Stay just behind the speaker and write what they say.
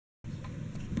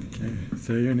Okay,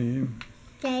 say your name.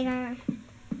 Jagger.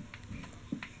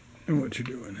 And what you're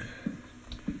doing.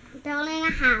 Building a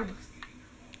house.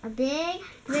 A big,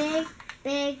 big,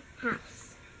 big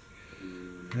house.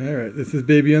 Alright, this is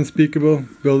Baby Unspeakable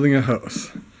building a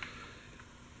house.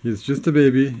 He's just a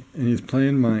baby and he's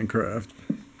playing Minecraft.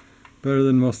 Better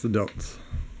than most adults.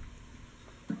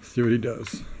 See what he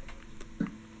does.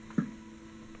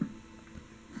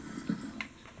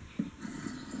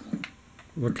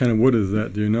 What kind of wood is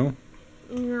that? Do you know?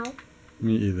 No.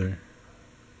 Me either.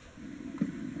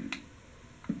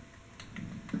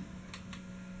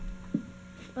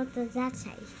 What does that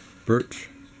say? Birch.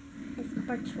 It's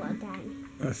birch wood then.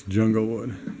 That's jungle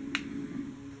wood.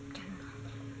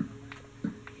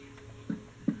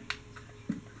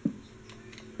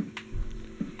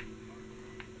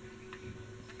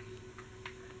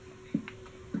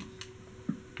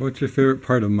 What's your favorite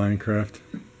part of Minecraft?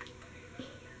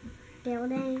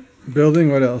 Building.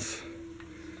 Building, what else?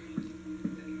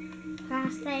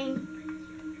 Crafting.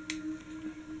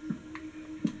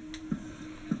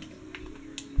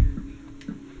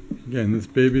 Again, this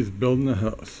baby's building a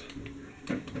house.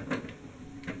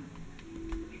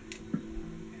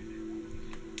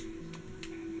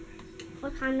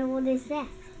 What kind of wood is this?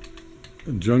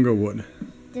 Jungle wood.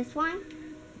 This one?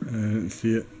 I didn't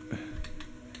see it.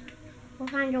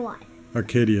 What kind of wood?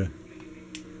 Arcadia.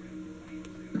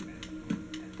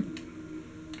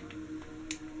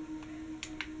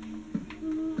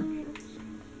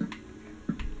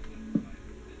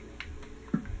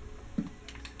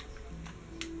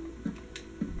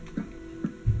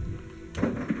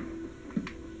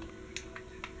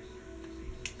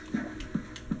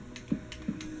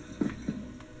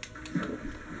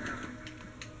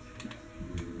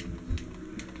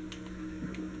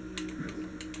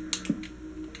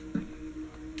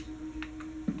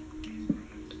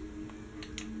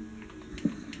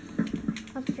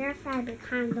 What's your favorite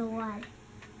kind of wood?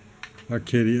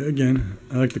 Arcadia again.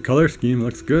 I like the color scheme.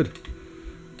 Looks good.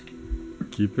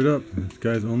 Keep it up. This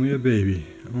guy's only a baby.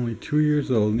 Only 2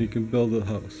 years old and he can build a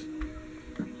house.